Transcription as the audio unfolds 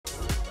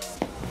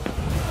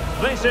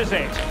This is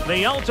it,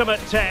 the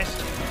ultimate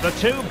test. The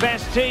two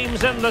best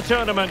teams in the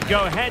tournament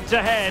go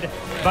head-to-head,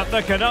 but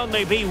there can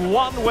only be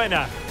one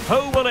winner.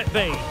 Who will it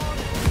be?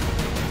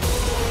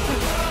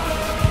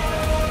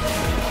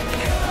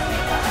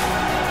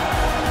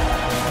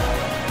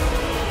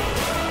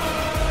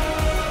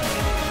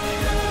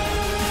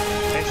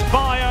 It's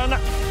Bayern.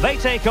 They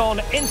take on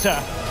Inter,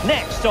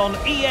 next on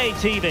EA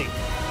TV.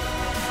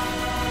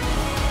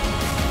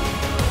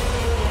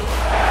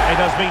 It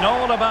has been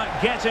all about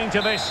getting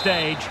to this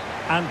stage,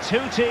 and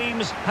two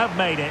teams have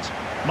made it.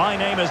 My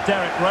name is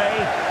Derek Ray,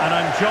 and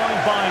I'm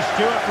joined by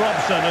Stuart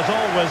Robson, as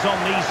always, on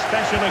these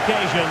special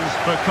occasions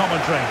for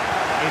commentary.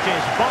 It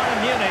is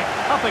Bayern Munich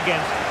up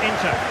against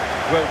Inter.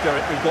 Well,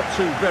 Derek, we've got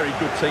two very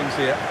good teams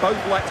here.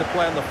 Both like to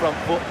play on the front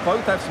foot.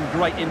 Both have some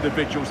great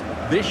individuals.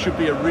 This should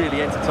be a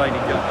really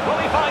entertaining game. Will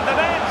he find the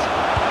net?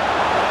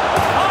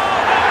 Oh,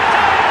 there it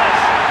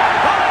is!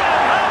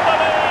 Bayern have the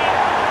lead!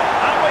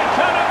 And we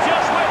could have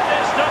just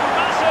witnessed a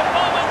massive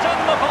moment in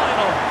the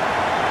final.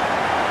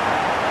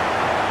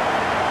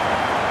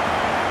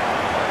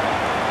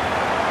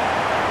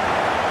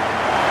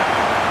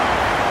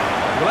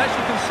 Well, as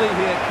you can see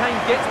here, Kane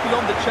gets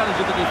beyond the challenge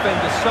of the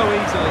defender so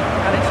easily,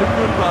 and it's a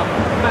good run,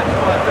 matched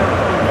by a very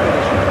good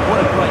finish.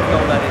 What a great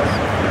goal that is.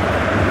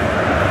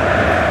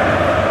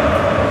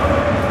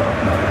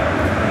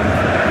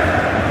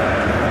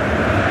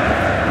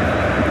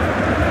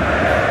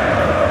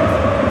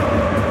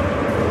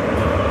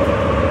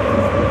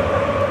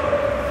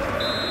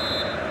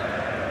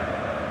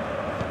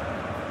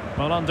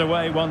 Well,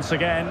 underway once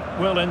again.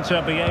 Will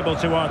Inter be able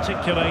to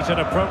articulate an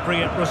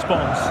appropriate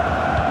response?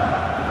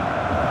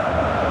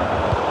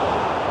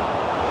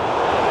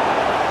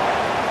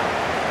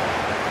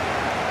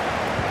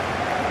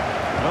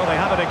 Well, they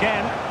have it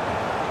again.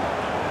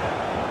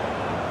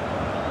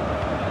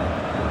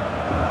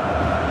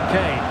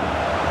 Kane.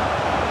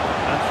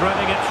 And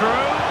threading it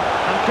through.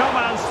 And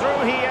Coman's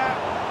through here.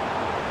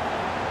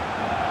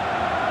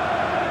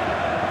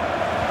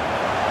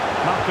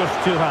 Marcus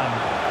Thuram.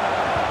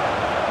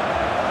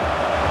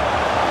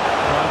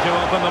 Trying to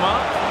open them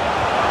up.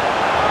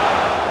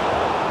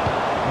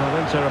 Well,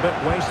 Inter a bit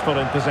wasteful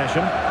in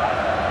possession.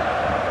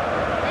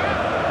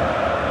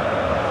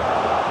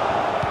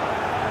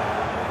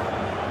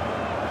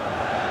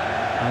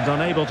 And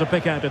unable to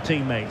pick out a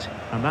teammate.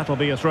 And that'll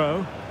be a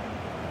throw.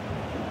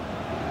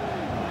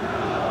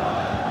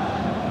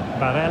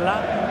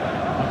 Barella.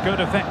 A good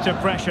effective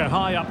pressure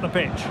high up the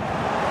pitch.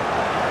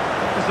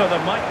 As though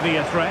there might be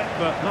a threat,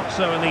 but not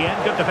so in the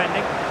end. Good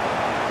defending.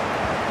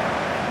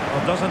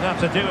 Well, doesn't have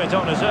to do it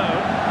on his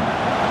own.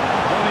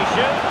 Will he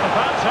shoot? The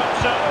fans hope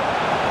so.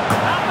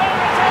 And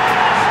there it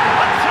is!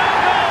 A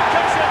two-goal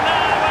cushion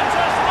now, and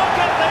just look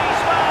at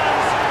these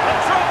fans! The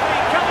trophy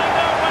coming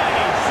their way,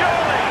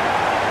 surely!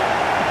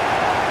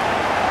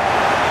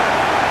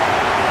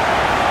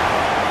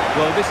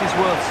 Well, this is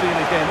worth seeing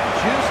again.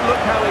 Just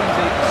look how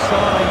easy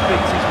Sane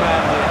beats his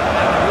man here.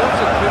 And what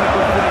a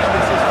clinical finish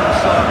this is from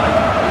Sane.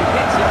 He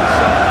hits it with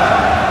some power.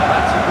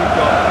 That's a good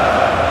goal.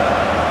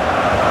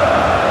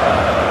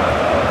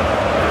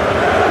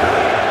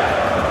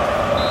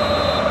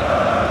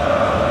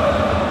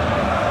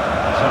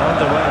 So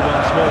underway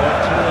once more,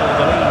 2-0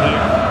 the lead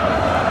here.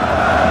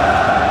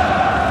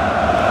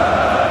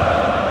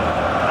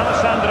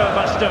 Alessandro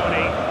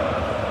Bastoni.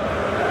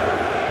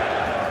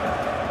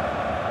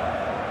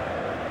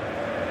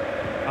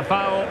 A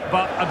foul,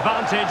 but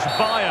advantage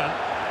Bayern.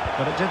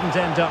 But it didn't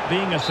end up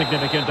being a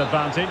significant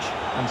advantage.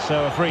 And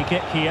so a free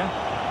kick here.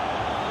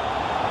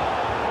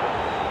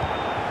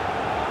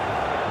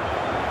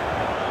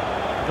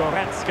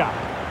 Goretzka.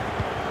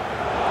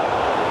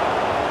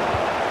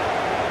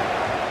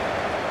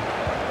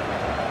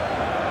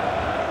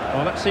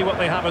 Well, let's see what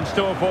they have in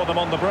store for them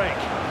on the break.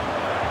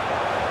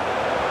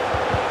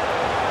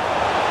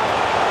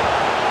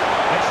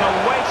 It's a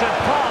weighted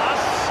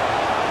pass.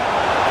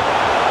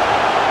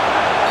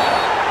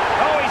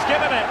 Oh, he's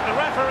given it. The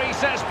referee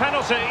says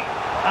penalty.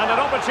 And an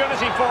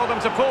opportunity for them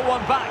to pull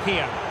one back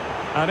here.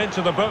 And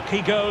into the book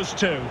he goes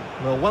too.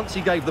 Well, once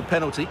he gave the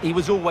penalty, he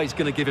was always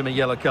going to give him a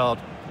yellow card.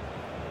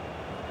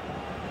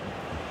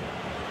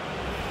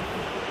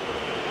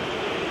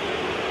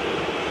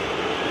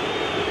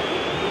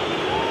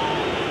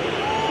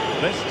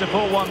 This to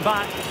pull one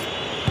back.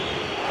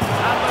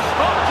 And the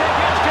spot kick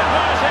is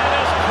converted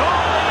as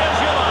coolly as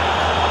you like.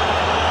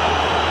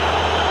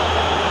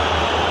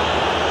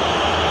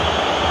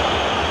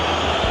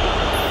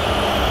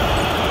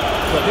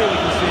 Well, here we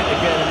can see it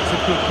again, and it's a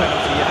good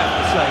penalty, you have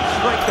to say.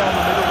 Straight down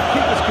the middle,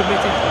 keeper's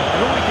committed,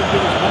 and all he can do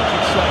is watch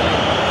it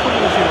sailing,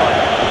 cool as you like.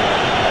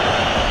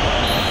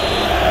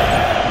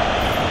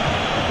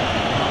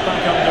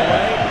 Back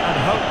underway, and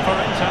hope for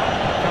Inter.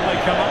 Can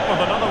they come up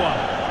with another one?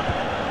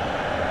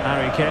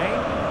 Harry Kane.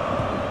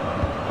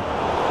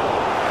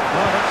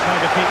 Well, that's how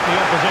to keep the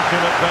opposition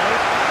at bay.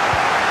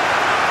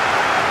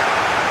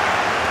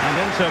 And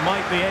Inter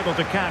might be able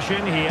to cash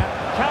in here.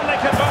 Can they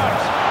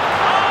convert?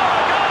 Oh,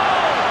 a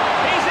goal!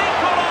 He's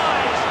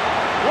equalised!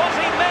 Was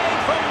he made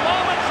for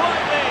moments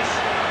like this?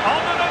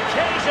 On an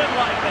occasion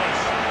like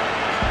this?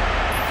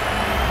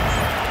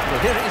 Well,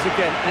 here it is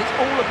again, and it's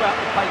all about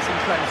the pace in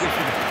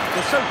transition.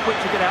 They're so quick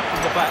to get out from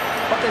the back,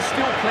 but there's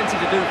still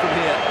plenty to do from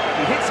here.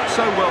 He hits it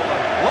so well,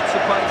 though. Lots of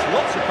pace,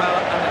 lots of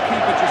power, and the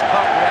keeper just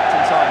can't react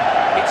in time.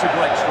 It's a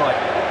great strike.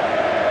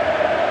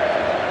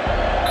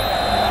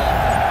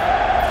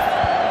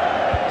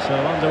 So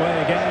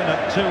underway again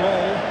at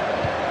 2-all.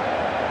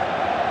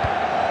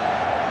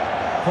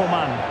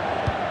 Coman.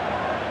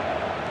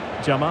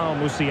 Jamal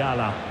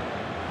Musiala.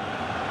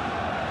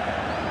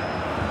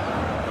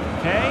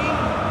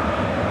 Kane.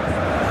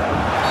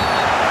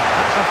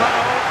 That's a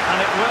foul, and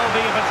it will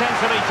be a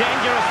potentially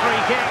dangerous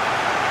free kick.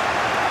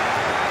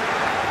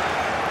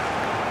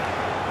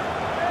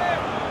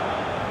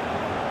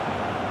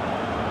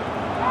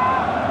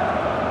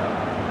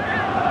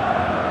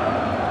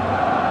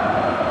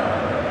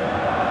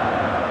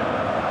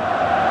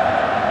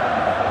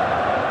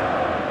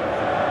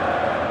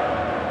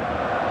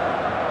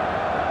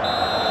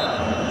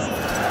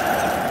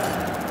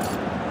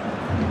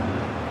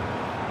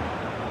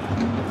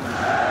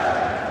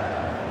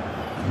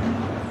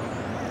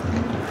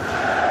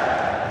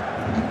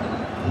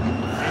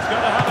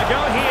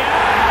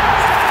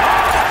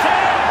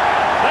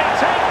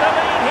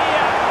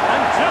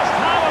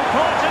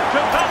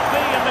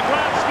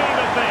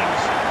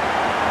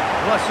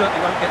 Well, I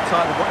certainly won't get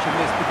tired of watching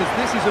this because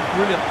this is a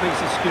brilliant piece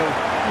of skill.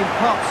 He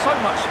imparts so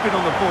much spin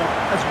on the ball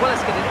as well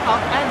as getting it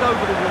up and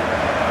over the wall.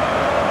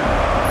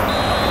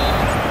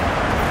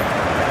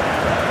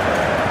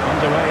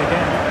 Underway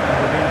again.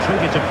 We've been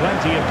treated to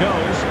plenty of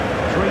goals.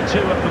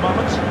 3-2 at the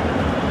moment.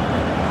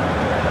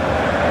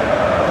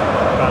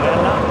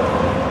 Barella.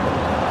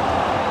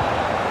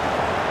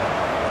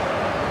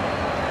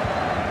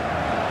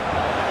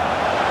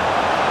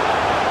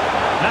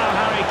 Now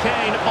Harry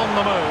Kane on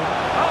the move.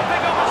 Oh,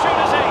 big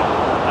opportunity!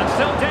 And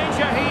still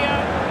danger here.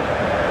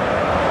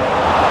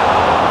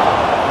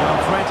 Well,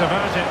 threat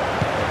averted.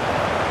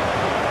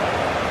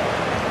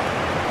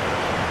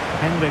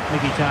 Henrik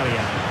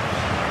Mkhitaryan.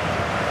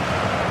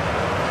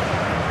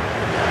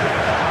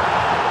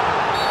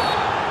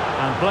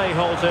 And play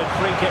halted,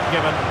 free kick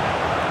given.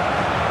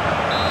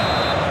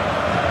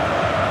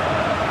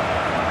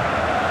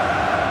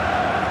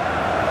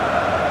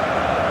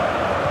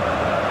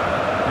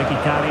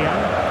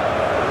 Mkhitaryan.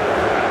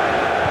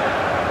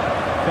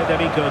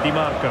 Federico Di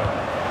Marco.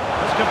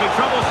 This could be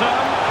troublesome.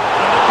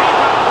 And the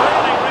keeper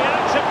really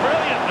reacts it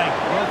brilliantly.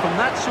 Well, from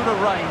that sort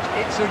of range,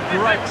 it's a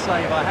great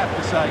save, I have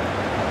to say.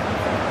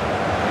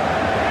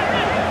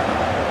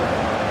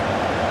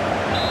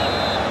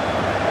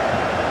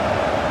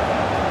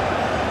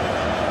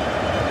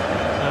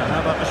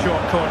 How about the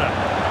short corner?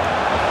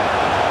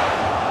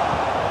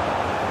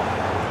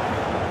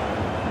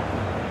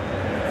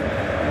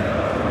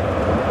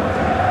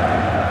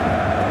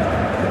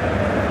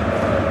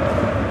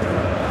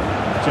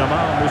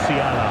 Jamal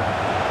Musiala.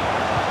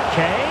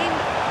 Kane.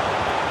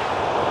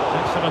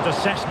 Excellent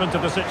assessment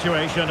of the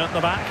situation at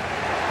the back.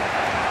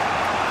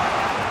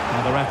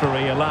 And the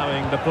referee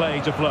allowing the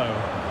play to flow.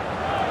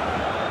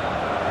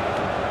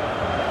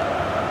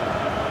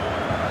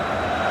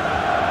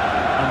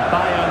 And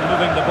Bayern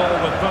moving the ball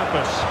with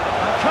purpose.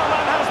 And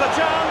Coman has the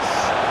chance.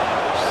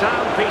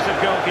 Sound piece of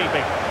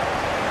goalkeeping.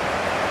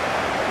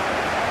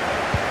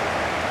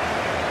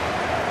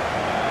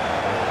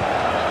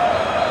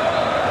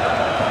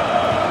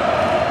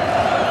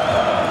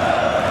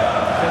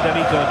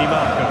 Federico Di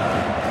Marco.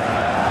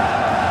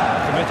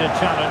 Committed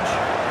challenge.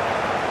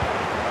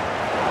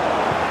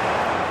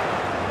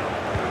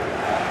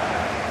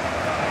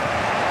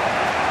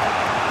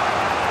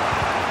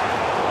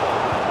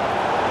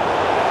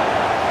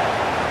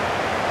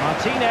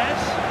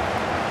 Martinez.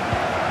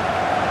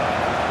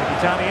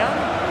 Mkhitaryan.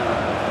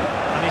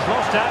 And he's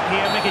lost out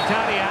here,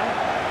 Mkhitaryan.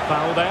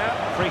 Foul there.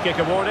 Free kick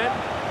awarded.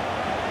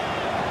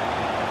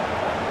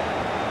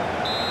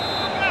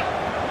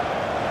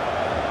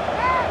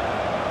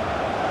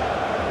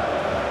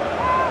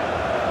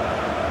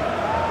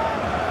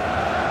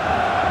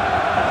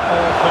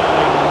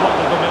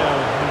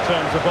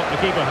 Of what the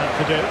keeper had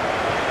to do.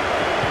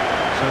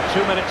 So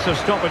 2 minutes of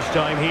stoppage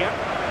time here.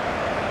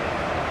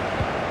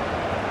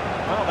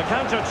 Well, the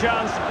counter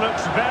chance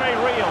looks very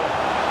real.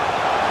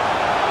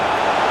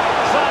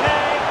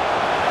 Sané.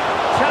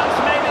 Chance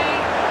maybe.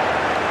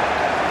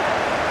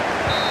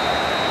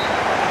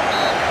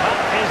 That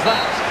is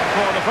that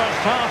for the first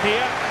half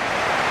here.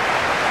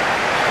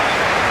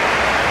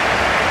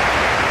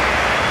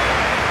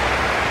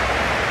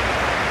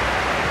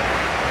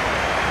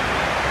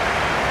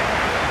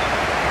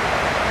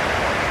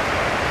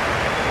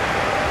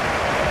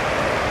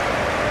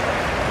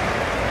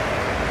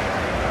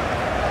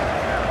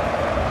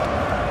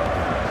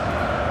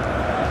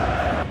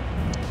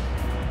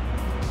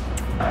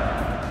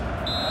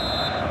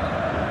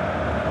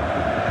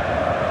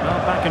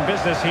 In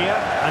business here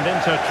and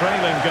into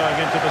trailing going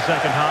into the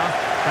second half.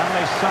 Can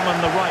they summon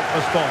the right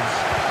response?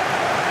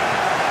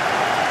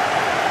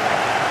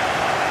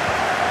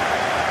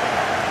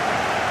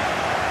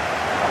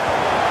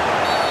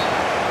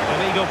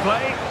 Illegal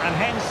play and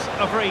hence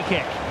a free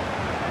kick.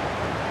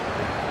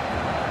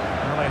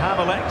 Well, they have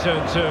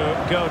elected to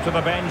go to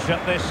the bench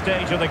at this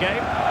stage of the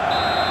game.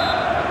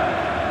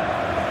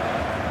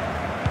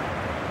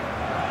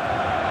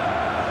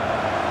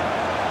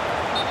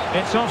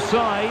 It's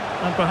offside,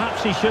 and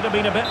perhaps he should have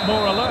been a bit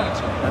more alert.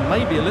 And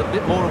maybe a little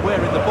bit more aware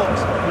in the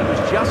box. He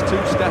was just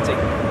too static.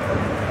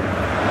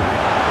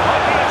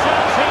 Might be a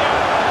chance here.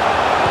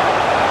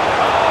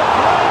 Oh,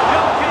 great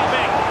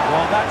goalkeeping.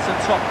 Well, that's a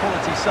top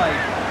quality save.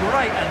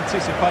 Great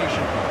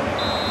anticipation.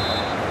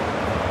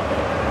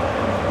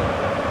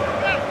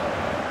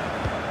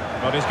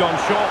 But he's gone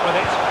short with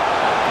it.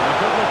 A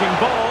good-looking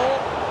ball.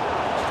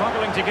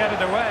 Struggling to get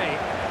it away.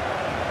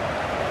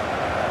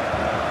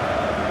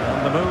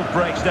 And the move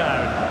breaks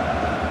down.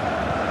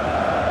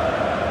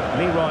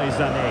 Leroy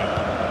Sané.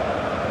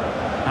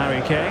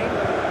 Harry Kane.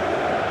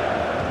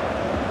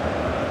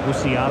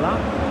 Musiala.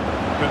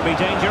 Could be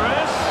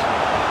dangerous.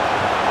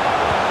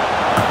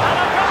 And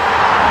a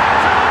goal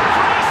to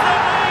increase the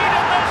lead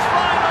in this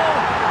final.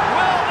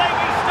 Will they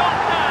be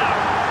stopped now?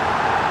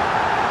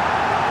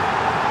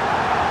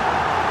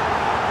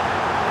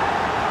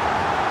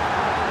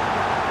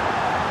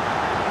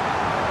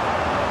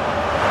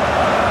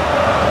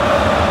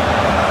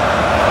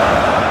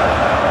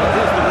 Well,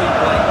 here's the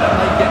replay, and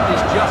they get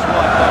this just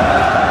right, don't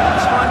they? The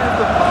timing of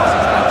the pass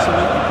is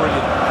absolutely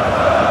brilliant.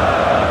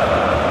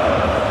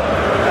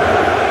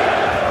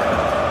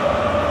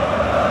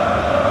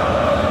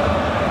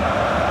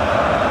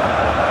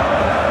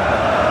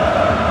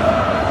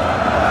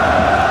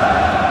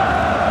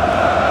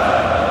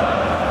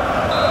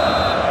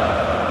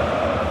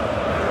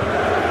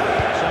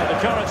 So the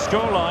current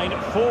scoreline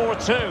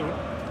 4-2.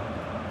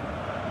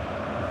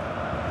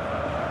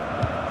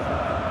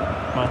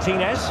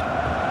 Martinez.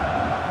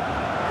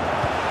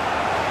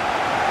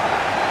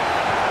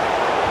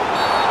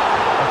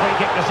 A free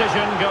kick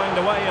decision going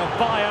the way of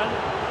Bayern.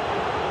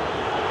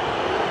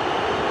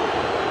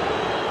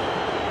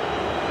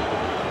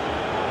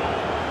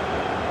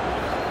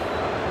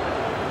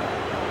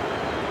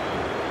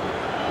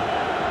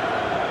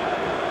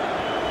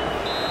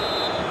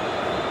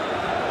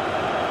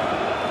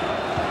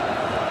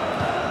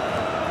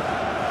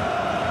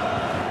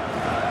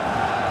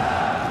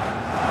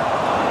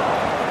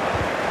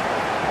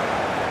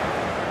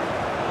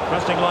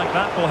 Pressing like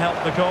that will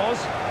help the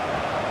cause.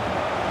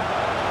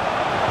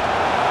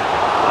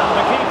 And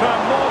the keeper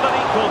more than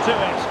equal to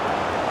it.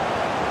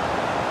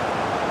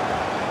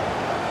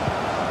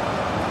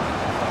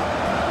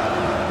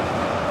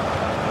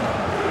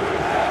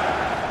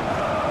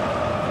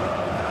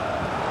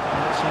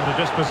 That's how to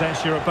dispossess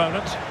your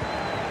opponent.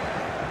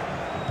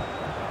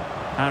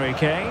 Harry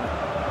Kane.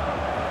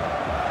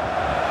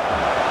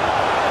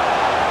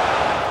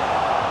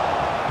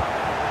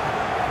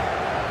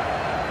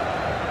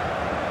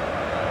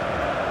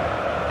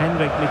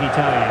 Henrik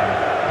Mkhitaryan.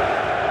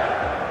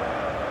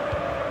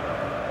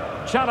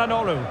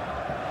 Çalhanoğlu.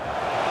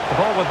 The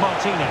ball with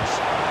Martinez.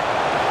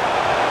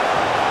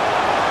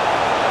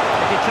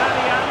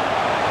 Mkhitaryan.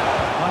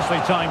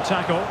 Nicely timed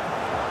tackle.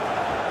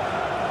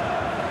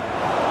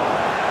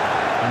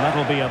 And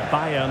that'll be a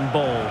Bayern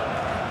ball.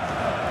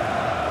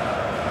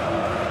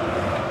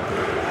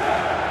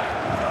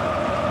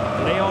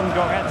 Leon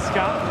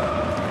Goretzka.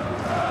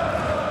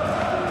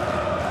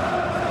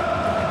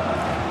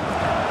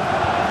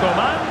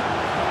 Coman.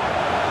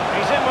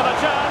 He's in with a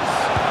chance.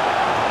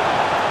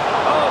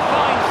 Oh,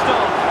 fine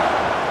stop.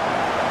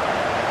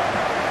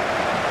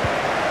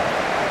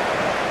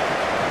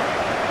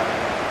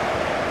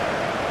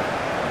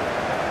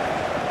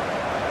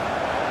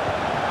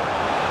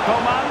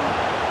 Coman.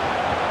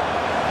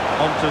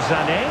 On to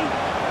Sané.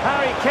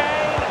 Harry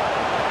Kane.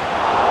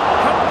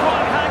 Couldn't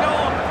quite hang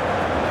on.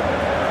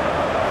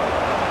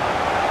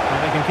 And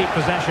they can keep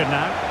possession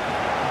now.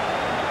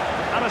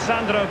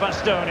 Alessandro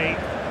Bastoni.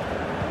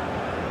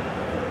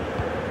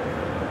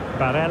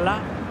 Barella.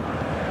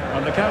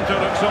 And the counter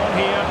looks on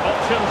here.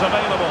 Options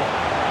available.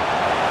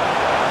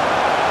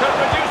 Could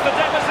reduce the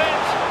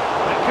deficit.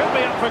 It could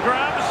be up for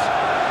grabs.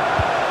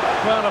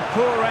 Well, a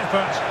poor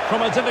effort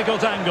from a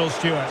difficult angle,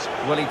 Stuart.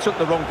 Well, he took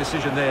the wrong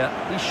decision there.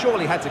 He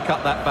surely had to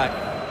cut that back.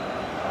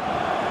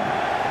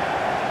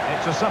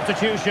 It's a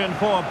substitution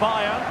for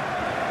Bayern.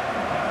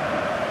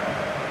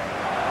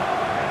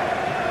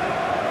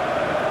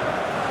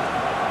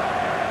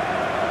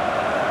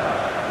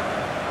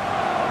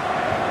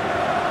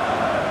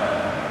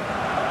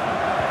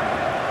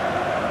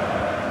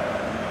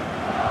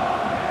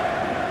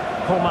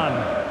 Coman.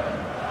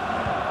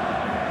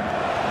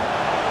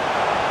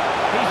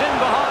 He's in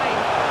behind.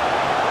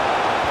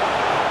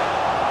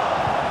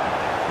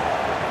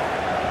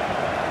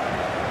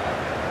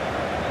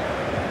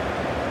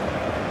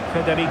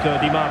 Federico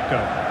Di Marco.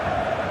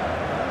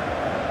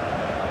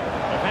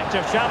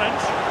 Effective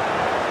challenge.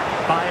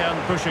 Bayern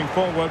pushing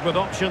forward with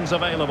options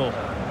available.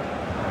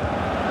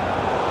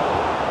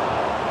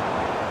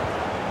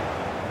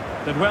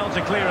 Did well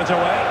to clear it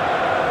away.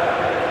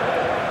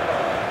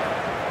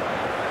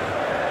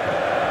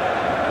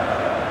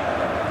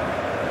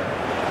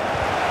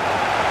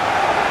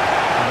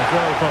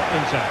 Throw for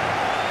Inter.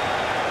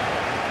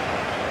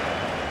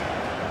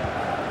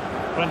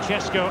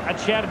 Francesco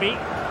Acerbi.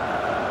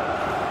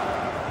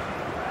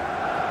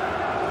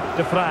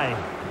 De Vrij.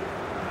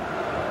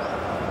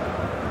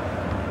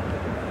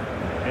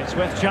 It's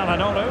with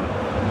Çalhanoğlu.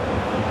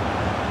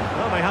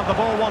 Well, they have the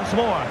ball once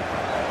more.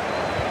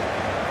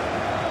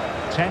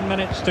 10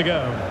 minutes to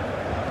go.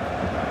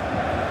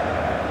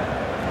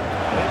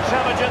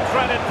 Intelligent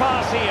threaded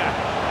pass here.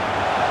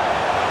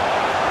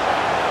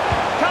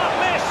 Can't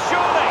miss,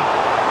 surely.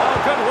 Oh,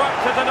 good work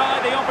to deny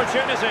the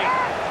opportunity.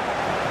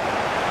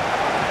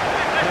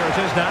 Here it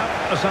is now,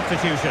 a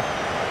substitution.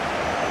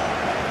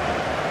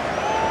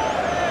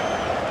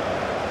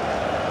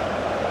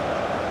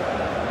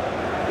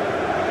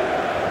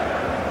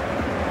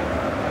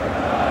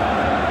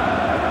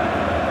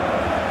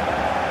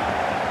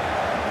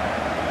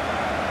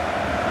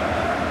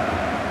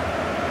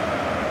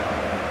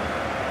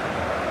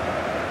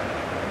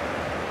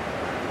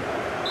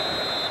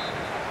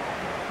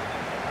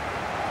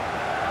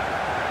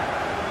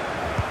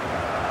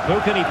 Who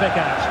can he pick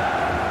out?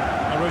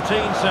 A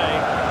routine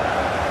save.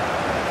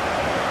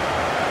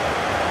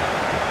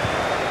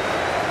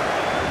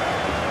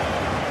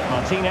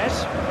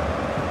 Martinez.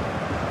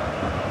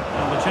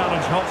 And the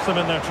challenge halts them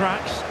in their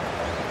tracks.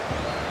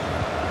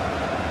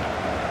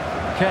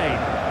 Kane.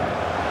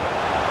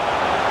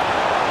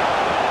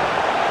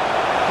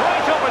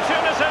 Great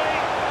opportunity.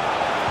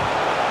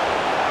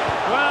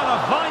 Well, a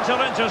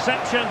vital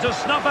interception to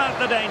snuff out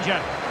the danger.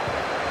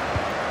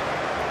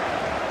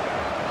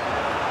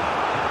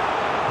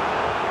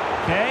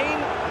 Kane.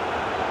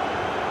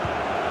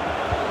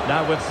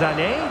 Now with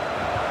Sané.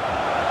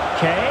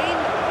 Kane.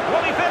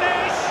 Will he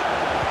finish?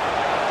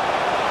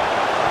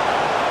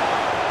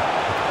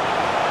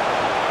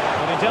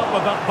 Well, he dealt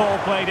with that ball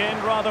played in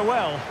rather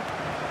well.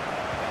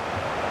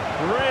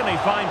 Really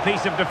fine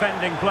piece of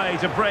defending play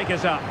to break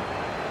us up.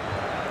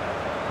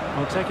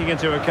 Well, taking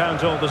into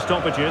account all the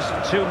stoppages,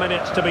 2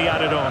 minutes to be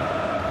added on.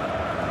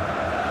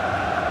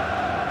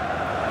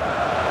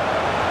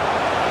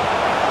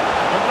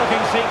 Good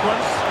looking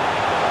sequence.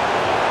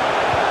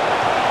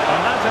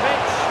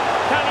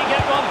 Can he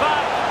get one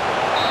back?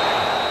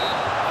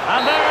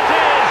 And there it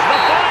is, the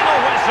final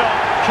whistle.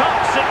 Cup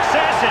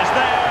success is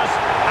theirs,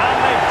 and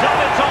they've done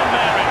it on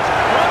merit.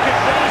 Look at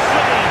these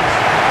scenes.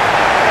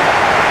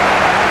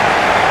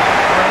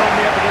 Well, on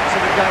the evidence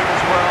of the game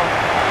as well,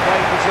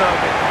 they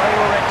deserve it. They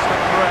were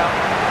excellent throughout.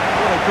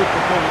 What a good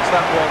performance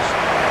that was.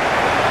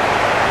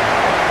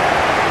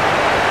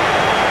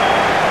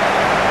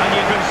 And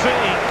you can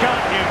see,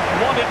 can't you,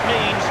 what it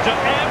means to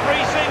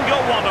every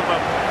single one of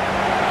them.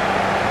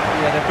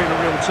 Yeah, they've been a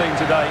real team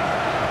today.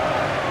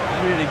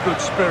 Really good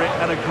spirit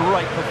and a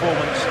great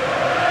performance.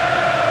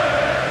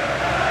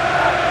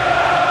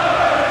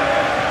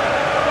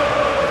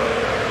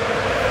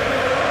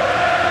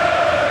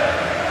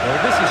 Well,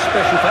 this is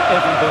special for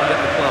everybody at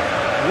the club.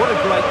 What a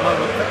great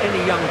moment for any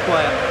young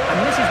player.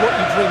 And this is what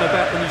you dream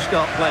about when you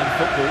start playing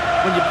football.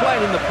 When you're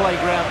playing in the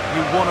playground,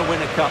 you want to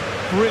win a cup.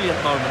 Brilliant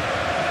moment.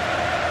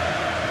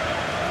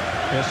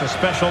 It's a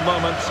special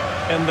moment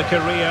in the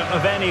career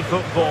of any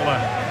footballer.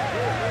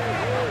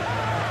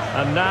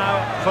 And now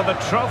for the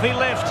trophy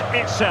lift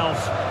itself.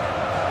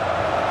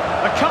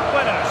 The cup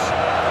winners.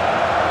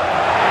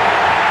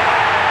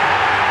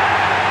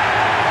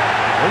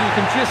 Well, you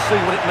can just see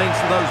what it means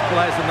to those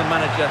players and the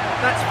manager.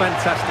 That's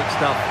fantastic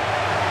stuff.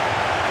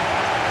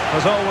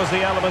 There's always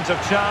the element of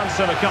chance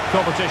in a cup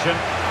competition.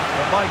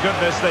 But my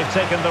goodness, they've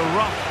taken the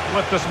rough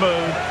with the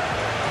smooth.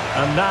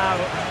 And now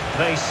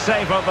they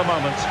savour the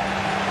moment.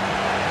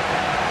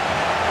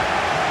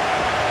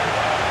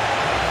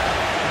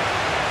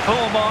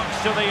 Full marks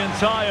to the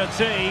entire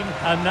team,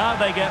 and now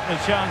they get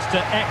the chance to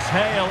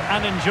exhale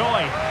and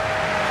enjoy.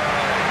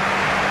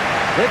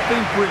 They've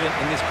been brilliant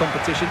in this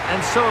competition,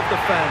 and so have the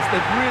fans.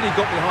 They've really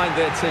got behind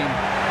their team.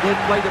 They've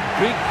played a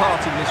big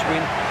part in this win.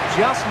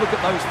 Just look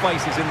at those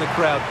faces in the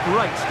crowd.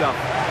 Great stuff.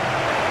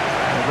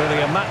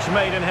 Really a match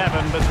made in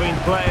heaven between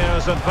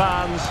players and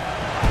fans.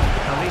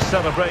 And these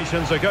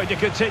celebrations are going to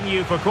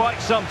continue for quite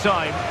some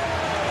time.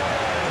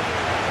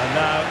 And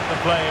now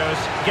the players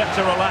get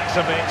to relax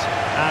a bit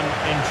and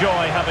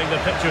enjoy having the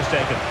pictures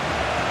taken.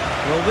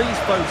 Well, these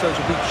photos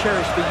will be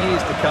cherished for years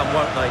to come,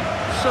 won't they?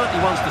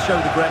 Certainly ones to show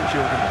the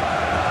grandchildren.